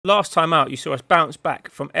Last time out, you saw us bounce back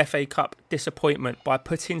from FA Cup disappointment by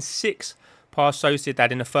putting 6 past Sociedad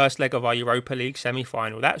in the first leg of our Europa League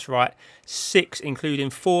semi-final. That's right, 6, including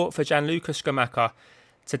 4 for Gianluca Scamacca.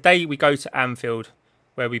 Today we go to Anfield,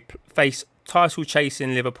 where we face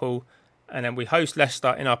title-chasing Liverpool, and then we host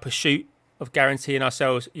Leicester in our pursuit of guaranteeing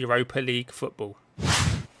ourselves Europa League football.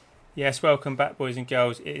 Yes, welcome back, boys and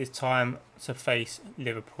girls. It is time to face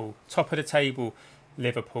Liverpool. Top of the table,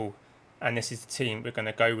 Liverpool. And this is the team we're going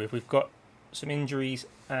to go with. We've got some injuries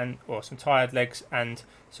or some tired legs and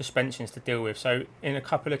suspensions to deal with. So in a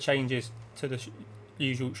couple of changes to the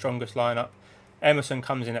usual strongest lineup, Emerson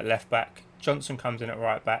comes in at left back, Johnson comes in at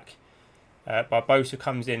right back, Barbosa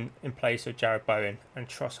comes in place of Jarrod Bowen, and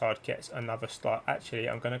Trossard gets another start. Actually,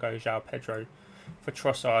 I'm going to go João Pedro for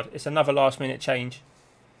Trossard. It's another last minute change.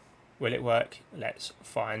 Will it work? Let's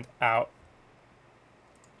find out.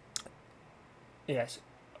 Yes.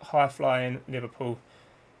 High-flying Liverpool.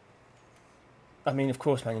 I mean, of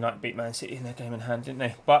course, Man United beat Man City in their game in hand, didn't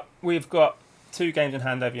they? But we've got 2 games in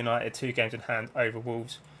hand over United, 2 games in hand over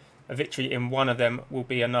Wolves. A victory in one of them will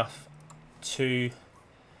be enough to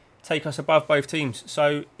take us above both teams.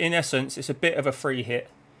 So, in essence, it's a bit of a free hit.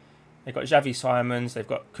 They've got Xavi Simons, they've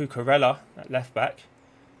got Cucurella at left-back.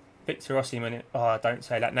 Victor Osimhen, don't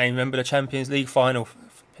say that name. Remember the Champions League final?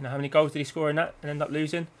 You know, how many goals did he score in that and end up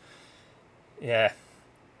losing? Yeah.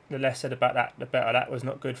 The less said about that, the better. That was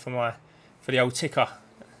not good for the old ticker.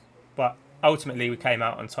 But ultimately, we came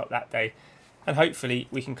out on top that day. And hopefully,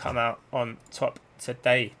 we can come out on top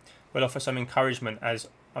today. We'll offer some encouragement, as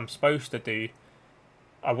I'm supposed to do.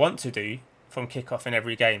 I want to do from kickoff in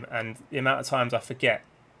every game. And the amount of times I forget,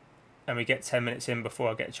 and we get 10 minutes in before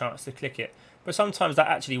I get a chance to click it. But sometimes that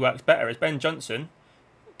actually works better. As Ben Johnson,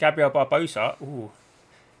 Gabriel Barbosa,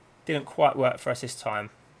 didn't quite work for us this time.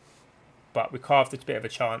 But we carved a bit of a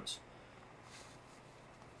chance.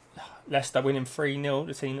 Leicester winning 3-0,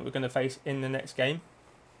 the team that we're going to face in the next game.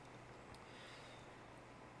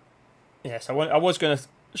 Yes, I was going to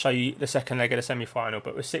show you the second leg of the semi-final,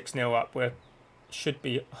 but we're 6-0 up. We should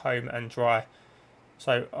be home and dry.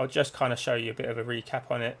 So I'll just kind of show you a bit of a recap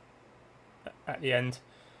on it at the end.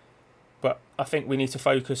 But I think we need to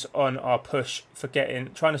focus on our push for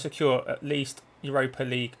trying to secure at least Europa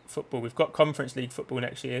League football. We've got Conference League football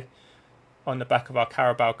next year, on the back of our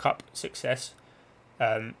Carabao Cup success.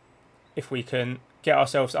 If we can get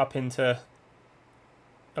ourselves up into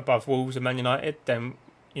above Wolves and Man United, then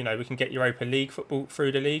we can get Europa League football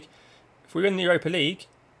through the league. If we win the Europa League,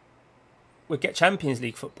 we'll get Champions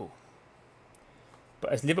League football.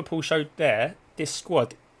 But as Liverpool showed there, this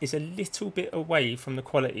squad is a little bit away from the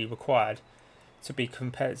quality required to be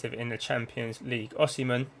competitive in the Champions League.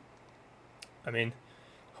 Osimhen,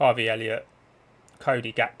 Harvey Elliott,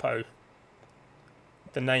 Cody Gakpo,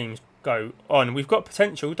 the names go on. We've got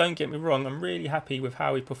potential, don't get me wrong. I'm really happy with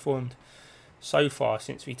how we performed so far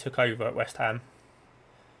since we took over at West Ham.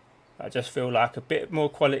 I just feel like a bit more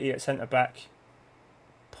quality at centre-back.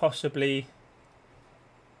 Possibly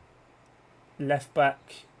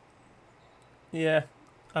left-back. Yeah,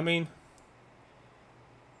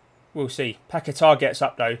 we'll see. Paquetá gets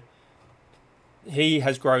up though. He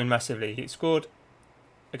has grown massively. He scored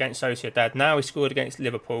against Sociedad. Now he scored against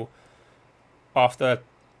Liverpool. After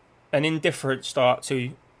an indifferent start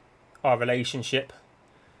to our relationship,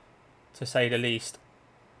 to say the least.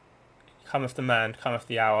 Cometh the man, cometh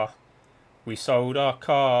the hour. We sold our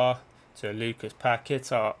car to Lucas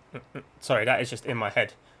Paquetá. Sorry, that is just in my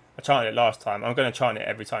head. I chanted it last time. I'm going to chant it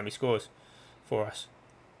every time he scores for us.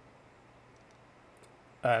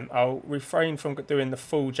 I'll refrain from doing the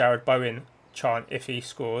full Jarrod Bowen chant if he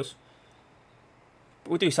scores.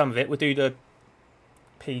 But we'll do some of it. We'll do the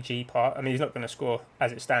PG part. He's not going to score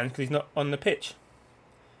as it stands because he's not on the pitch.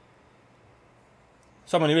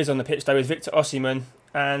 Someone who is on the pitch though is Victor Osimhen,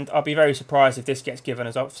 and I'll be very surprised if this gets given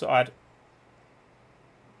as offside.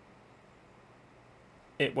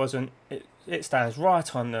 It wasn't. It stands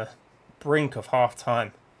right on the brink of half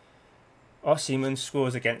time. Osimhen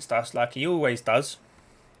scores against us like he always does.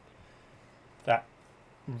 That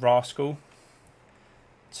rascal.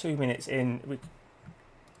 2 minutes in, we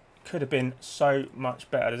could have been so much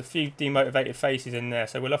better. There's a few demotivated faces in there,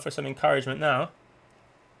 so we'll offer some encouragement now.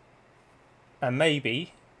 And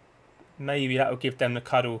maybe that will give them the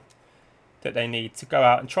cuddle that they need to go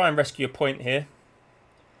out and try and rescue a point here.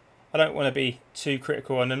 I don't want to be too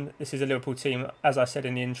critical on them. This is a Liverpool team, as I said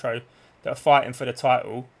in the intro, that are fighting for the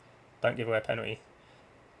title. Don't give away a penalty.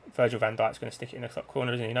 Virgil van Dijk's going to stick it in the top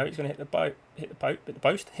corner, isn't he? No, he's going to hit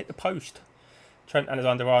the post. Trent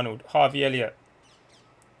Alexander-Arnold, Harvey Elliott.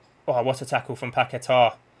 Oh, what a tackle from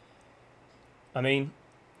Paquetá.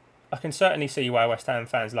 I can certainly see why West Ham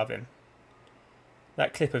fans love him.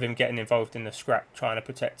 That clip of him getting involved in the scrap, trying to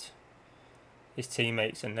protect his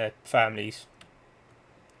teammates and their families,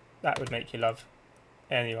 that would make you love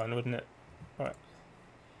anyone, wouldn't it? Right.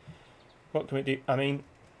 What can we do? I mean,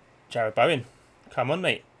 Jared Bowen, come on,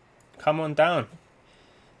 mate. Come on down.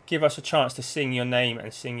 Give us a chance to sing your name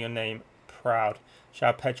and sing your name proud.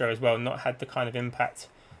 João Pedro as well, not had the kind of impact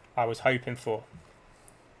I was hoping for.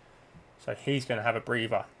 So he's going to have a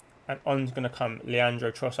breather. And on's going to come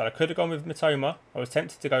Leandro Trossard. I could have gone with Matoma. I was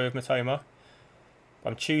tempted to go with Matoma.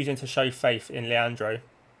 But I'm choosing to show faith in Leandro.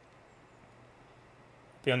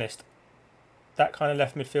 Be honest, that kind of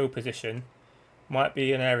left midfield position might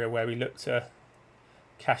be an area where we look to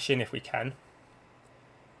cash in if we can.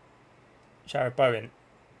 Jared Bowen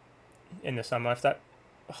in the summer. If that,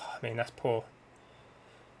 I mean, that's poor.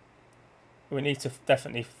 We need to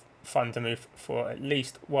definitely fund a move for at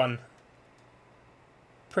least one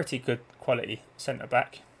pretty good quality centre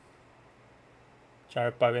back.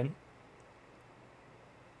 Jared Bowen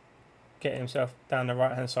getting himself down the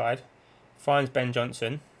right hand side, finds Ben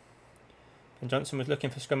Johnson. Ben Johnson was looking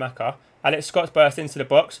for Skamaka. Alex Scott's burst into the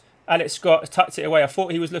box. Alex Scott tucked it away. I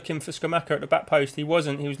thought he was looking for Skamaka at the back post. He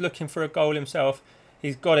wasn't. He was looking for a goal himself.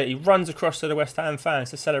 He's got it. He runs across to the West Ham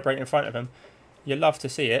fans to celebrate in front of them. You love to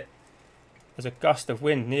see it. As a gust of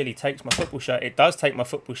wind nearly takes my football shirt. It does take my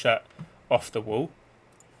football shirt off the wall.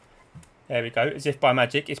 There we go. As if by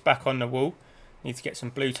magic, it's back on the wall. Need to get some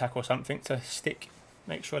blue tack or something to stick.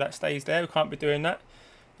 Make sure that stays there. We can't be doing that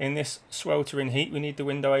in this sweltering heat. We need the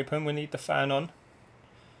window open. We need the fan on.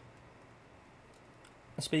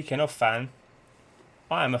 And speaking of fan,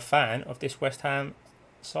 I am a fan of this West Ham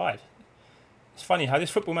side. It's funny how this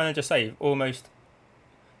Football Manager save almost...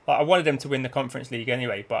 Like, I wanted them to win the Conference League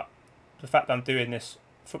anyway, but the fact that I'm doing this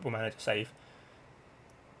Football Manager save,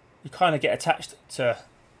 you kind of get attached to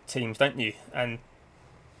teams, don't you? And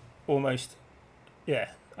almost,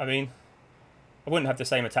 yeah, I mean, I wouldn't have the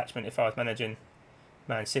same attachment if I was managing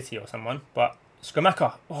Man City or someone, but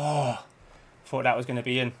Skamaka, oh, thought that was going to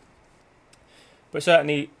be in. But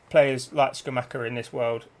certainly players like Skamaka in this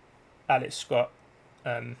world, Alex Scott,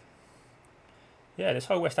 yeah, this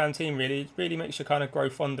whole West Ham team really makes you kind of grow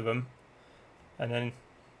fond of them, and then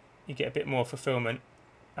you get a bit more fulfilment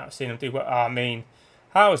out of seeing them do what. I mean,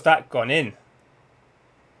 how has that gone in?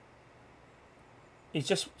 He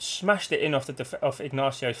just smashed it in off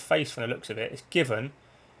Ignacio's face from the looks of it. It's given.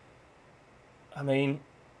 I mean,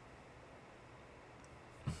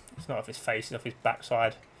 it's not off his face, it's off his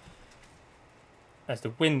backside. As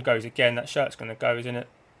the wind goes again, that shirt's going to go, isn't it?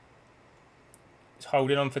 It's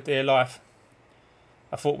holding on for dear life.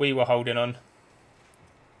 I thought we were holding on.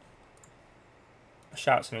 I'll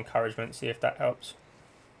shout some encouragement, see if that helps.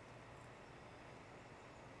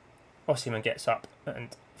 Osimhen gets up and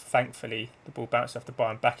thankfully the ball bounced off the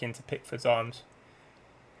bar and back into Pickford's arms.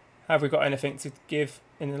 Have we got anything to give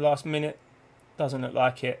in the last minute? Doesn't look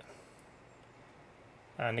like it.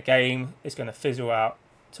 And the game is going to fizzle out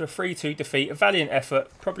to a 3-2 defeat. A valiant effort,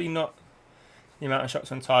 probably not the amount of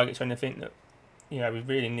shots on targets or anything that we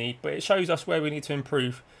really need, but it shows us where we need to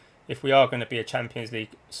improve if we are going to be a Champions League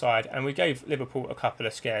side. And we gave Liverpool a couple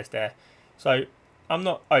of scares there, so I'm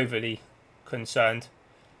not overly concerned.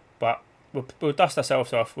 But we'll dust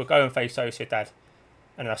ourselves off. We'll go and face Sociedad,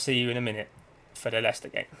 and I'll see you in a minute for the Leicester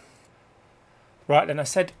game. Right then, I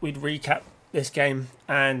said we'd recap this game,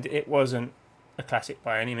 and it wasn't a classic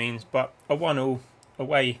by any means, but a 1-1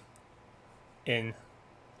 away in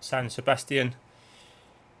San Sebastian.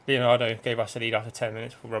 Leonardo gave us a lead after 10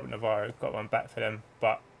 minutes before Robert Navarro got one back for them,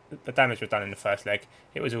 but the damage was done in the first leg.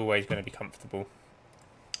 It was always going to be comfortable.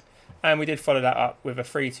 And we did follow that up with a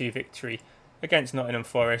 3-2 victory against Nottingham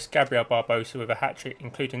Forest. Gabriel Barbosa with a hat-trick,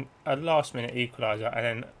 including a last-minute equaliser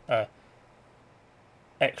and then an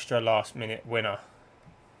extra last-minute winner,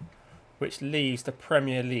 which leaves the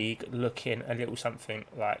Premier League looking a little something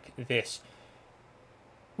like this.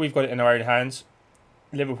 We've got it in our own hands.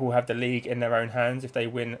 Liverpool have the league in their own hands. If they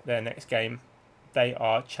win their next game, they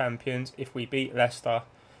are champions. If we beat Leicester,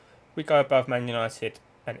 we go above Man United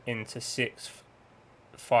and into 6th,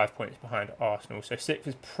 5 points behind Arsenal. So 6th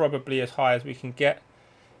is probably as high as we can get.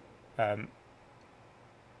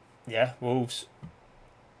 Yeah, Wolves,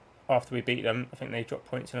 after we beat them, I think they dropped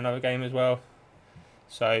points in another game as well.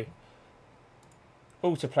 So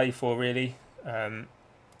all to play for, really.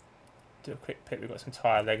 Do a quick pick. We've got some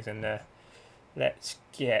tired legs in there. Let's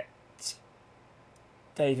get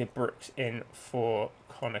David Brooks in for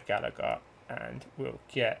Conor Gallagher, and we'll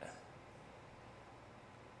get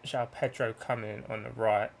João Pedro coming on the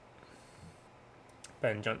right.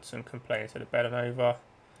 Ben Johnson can play into the Bellanova.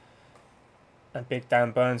 And big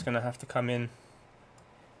Dan Burn's going to have to come in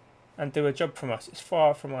and do a job from us. It's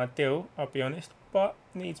far from ideal, I'll be honest, but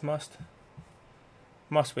needs must.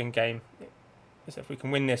 Must win game. So if we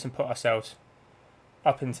can win this and put ourselves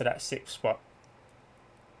up into that 6th spot,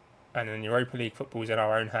 and then Europa League football's in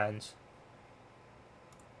our own hands,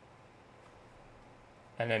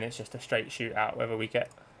 and then it's just a straight shootout whether we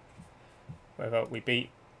beat.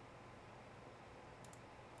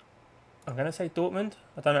 I'm going to say Dortmund.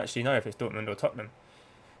 I don't actually know if it's Dortmund or Tottenham.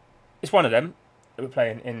 It's one of them that we're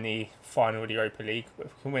playing in the final of the Europa League. But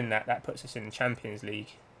if we can win that, that puts us in the Champions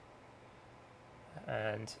League.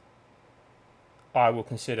 And I will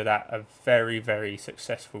consider that a very, very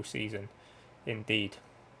successful season indeed.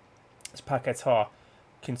 As Paquetá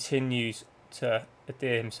continues to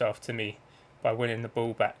endear himself to me by winning the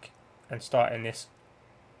ball back and starting this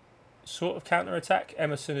sort of counter-attack.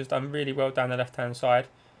 Emerson has done really well down the left-hand side.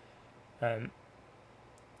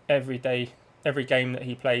 Every game that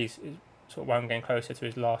he plays is sort of one game closer to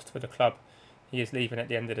his last for the club. He is leaving at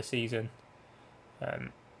the end of the season.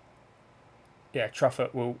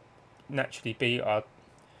 Truffert will naturally be our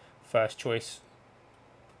first choice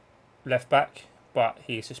left back, but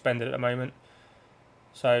he's suspended at the moment.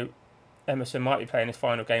 So Emerson might be playing his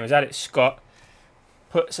final game as Alex Scott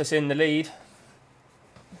puts us in the lead.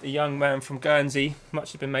 The young man from Guernsey,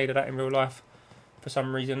 much has been made of that in real life for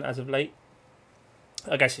some reason as of late.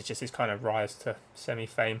 I guess it's just his kind of rise to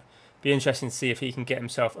semi-fame. Be interesting to see if he can get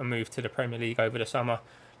himself a move to the Premier League over the summer.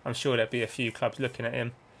 I'm sure there'll be a few clubs looking at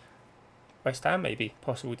him. West Ham maybe,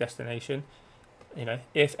 possible destination. You know,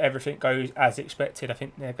 if everything goes as expected, I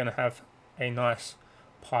think they're going to have a nice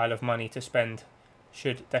pile of money to spend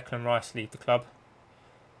should Declan Rice leave the club.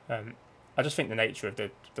 I just think the nature of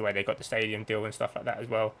the way they got the stadium deal and stuff like that as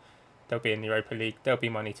well. They'll be in the Europa League. There'll be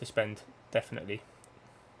money to spend, definitely.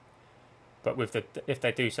 But with if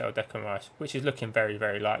they do sell Declan Rice, which is looking very,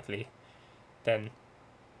 very likely, then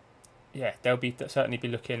yeah, they'll certainly be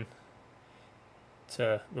looking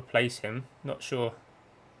to replace him. Not sure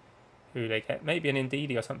who they get. Maybe an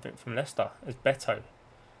Ndidi or something from Leicester, as Beto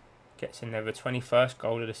gets in there. The 21st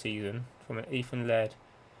goal of the season from an Ethan Laird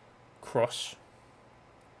cross.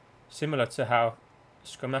 Similar to how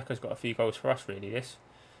Skamaka's got a few goals for us, really, this.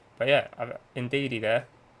 But yeah, Ndidi there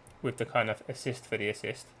with the kind of assist for the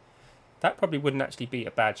assist. That probably wouldn't actually be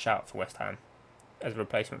a bad shout for West Ham as a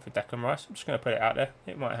replacement for Declan Rice. I'm just going to put it out there.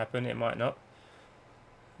 It might happen, it might not.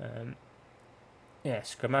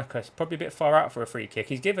 Skamaka's probably a bit far out for a free kick.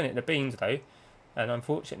 He's given it the beans though, and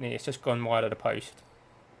unfortunately it's just gone wide of the post.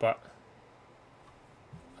 But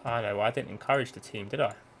I know I didn't encourage the team, did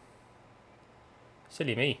I?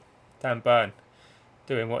 Silly me. Dan Burn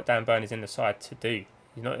doing what Dan Burn is in the side to do.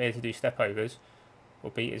 He's not here to do step-overs or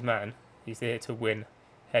beat his man. He's there to win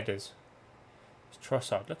headers. It's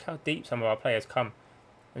Trossard. Look how deep some of our players come.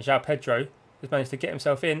 And João Pedro has managed to get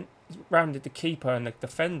himself in. He's rounded the keeper and the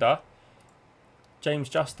defender. James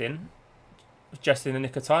Justin was just in the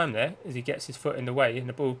nick of time there as he gets his foot in the way and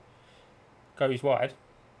the ball goes wide.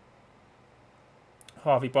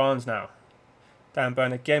 Harvey Barnes now. Dan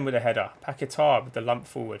Burn again with a header. Paquetá with the lump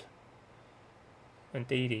forward. And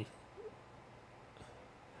Ndidi.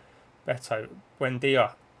 Beto.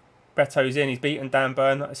 Buendia. Beto's in. He's beaten Dan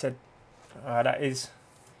Burn. Like I said, that is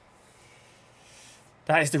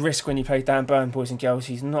the risk when you play Dan Burn, boys and girls.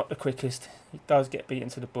 He's not the quickest. He does get beaten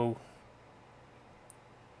to the ball.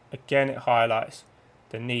 Again, it highlights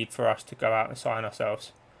the need for us to go out and sign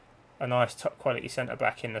ourselves a nice top quality centre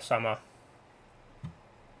back in the summer.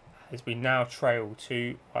 As we now trail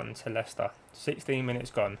 2-1 to Leicester. 16 minutes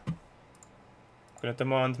gone. I'm going to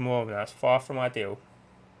demand more now. It's far from ideal.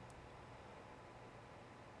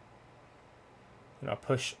 And I'll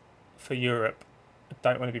push for Europe. I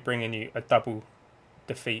don't want to be bringing you a double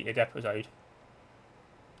defeated episode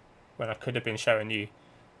when I could have been showing you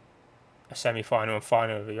a semi-final and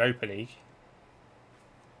final of the Europa League.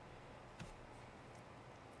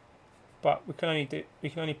 But we can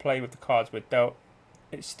only play with the cards we're dealt.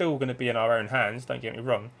 It's still going to be in our own hands, don't get me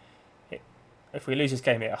wrong. If we lose this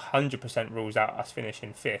game, it 100% rules out us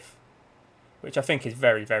finishing 5th, which I think is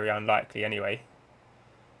very, very unlikely anyway.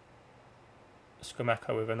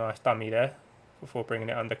 Skamaka with a nice dummy there before bringing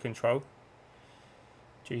it under control.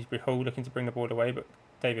 Dewsbury Hall looking to bring the ball away, but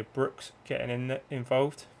David Brooks getting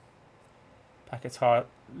involved. Paquetá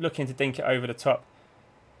looking to dink it over the top.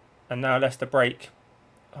 And now Leicester break.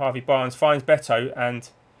 Harvey Barnes finds Beto and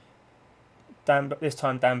this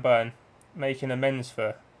time Dan Burn making amends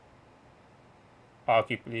for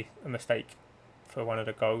arguably a mistake for one of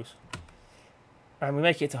the goals. And we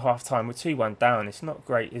make it to half time. We're 2-1 down. It's not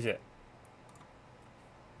great, is it?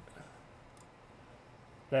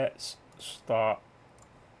 Let's start.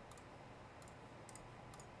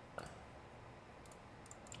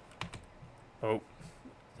 Oh,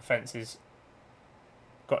 defence has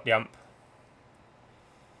got the ump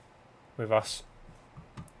with us.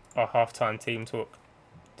 Our half-time team talk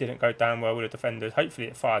didn't go down well with the defenders. Hopefully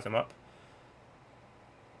it fires them up.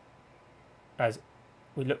 As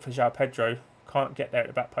we look for João Pedro. Can't get there at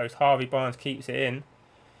the back post. Harvey Barnes keeps it in.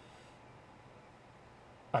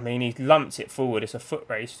 I mean, he lumps it forward. It's a foot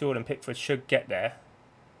race. Jordan Pickford should get there.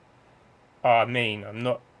 I'm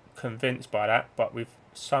not convinced by that, but we've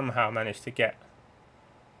somehow managed to get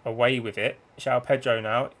away with it. João Pedro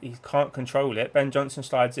now, he can't control it. Ben Johnson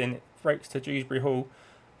slides in, it breaks to Dewsbury Hall.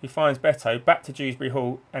 He finds Beto, back to Dewsbury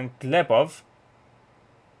Hall, and Glebov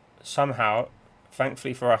somehow,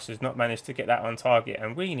 thankfully for us, has not managed to get that on target,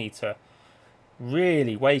 and we need to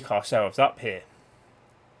really wake ourselves up here.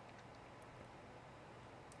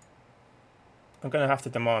 I'm going to have to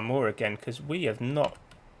demand more again because we have not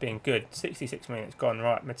been good. 66 minutes gone.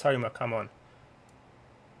 Right, Matoma, come on.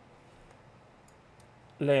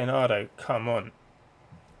 Leonardo, come on.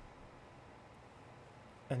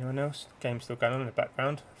 Anyone else? Game's still going on in the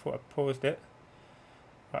background. I thought I paused it.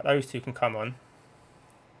 Right, those two can come on.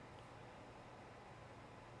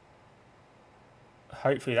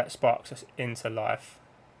 Hopefully that sparks us into life.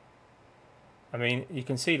 I mean, you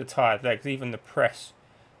can see the tired legs. Even the press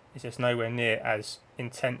is just nowhere near as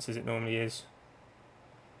intense as it normally is.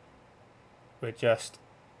 We're just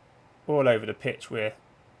all over the pitch. We're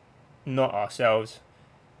not ourselves.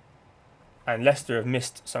 And Leicester have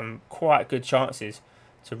missed some quite good chances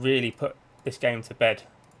to really put this game to bed.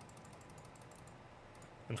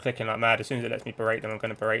 I'm clicking like mad. As soon as it lets me berate them, I'm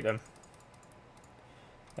going to berate them.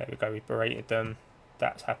 There we go. We berated them.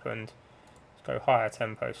 That's happened. Let's go higher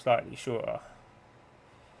tempo, slightly shorter.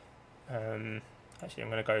 Actually, I'm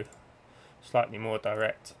going to go slightly more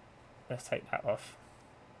direct. Let's take that off.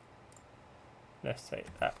 Let's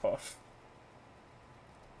take that off.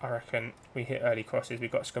 I reckon we hit early crosses.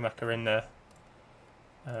 We've got Skamaka in there.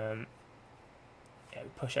 Yeah, we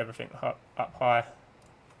push everything up high.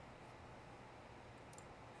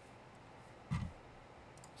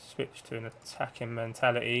 Switch to an attacking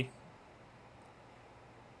mentality.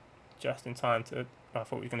 Just in time to... I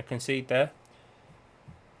thought we were going to concede there.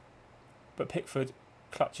 But Pickford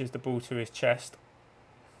clutches the ball to his chest.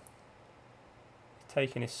 He's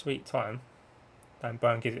taking his sweet time. And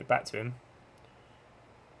Byrne gives it back to him.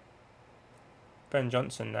 Ben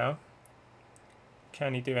Johnson now.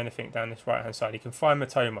 Can he do anything down this right hand side? He can find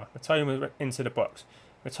Matoma. Matoma into the box.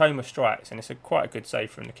 Matoma strikes, and it's quite a good save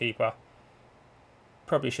from the keeper.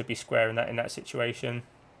 Probably should be squaring that in that situation.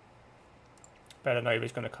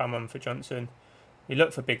 Bellanova's going to come on for Johnson. We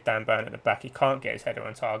look for Big Dan Byrne at the back. He can't get his header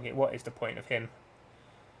on target. What is the point of him?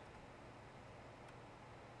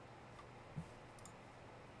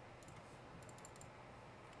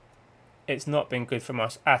 It's not been good from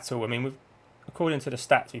us at all. I mean, according to the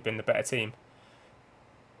stats, we've been the better team.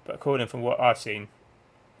 But according from what I've seen,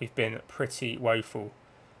 we've been pretty woeful.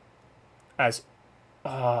 As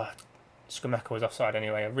Skamaka was offside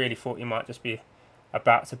anyway. I really thought he might just be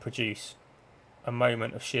about to produce a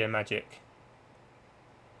moment of sheer magic.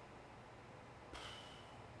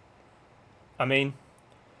 I mean,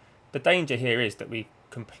 the danger here is that we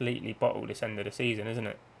completely bottle this end of the season, isn't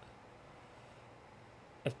it?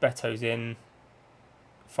 As Beto's in,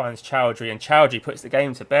 finds Chowdhury, and Chowdhury puts the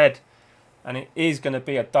game to bed. And it is going to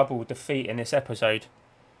be a double defeat in this episode.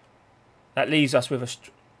 That leaves us with a...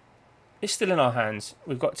 It's still in our hands.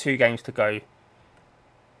 We've got 2 games to go.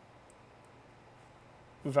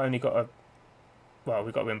 We've only got a... Well,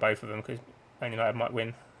 we've got to win both of them because Man United might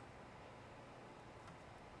win.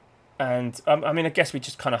 And, I mean, I guess we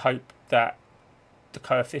just kind of hope that the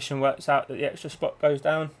coefficient works out, that the extra spot goes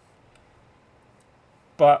down.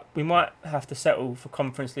 But we might have to settle for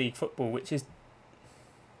Conference League football, which is...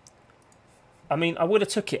 I mean, I would have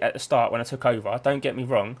took it at the start when I took over, don't get me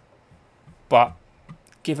wrong. But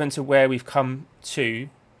given to where we've come to,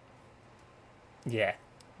 yeah,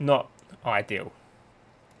 not ideal.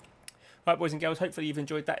 Right, boys and girls, hopefully you've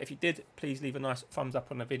enjoyed that. If you did, please leave a nice thumbs up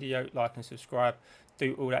on the video, like and subscribe,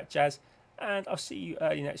 do all that jazz. And I'll see you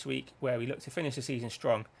early next week where we look to finish the season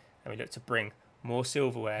strong and we look to bring more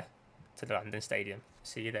silverware to the London Stadium.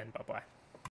 See you then. Bye-bye.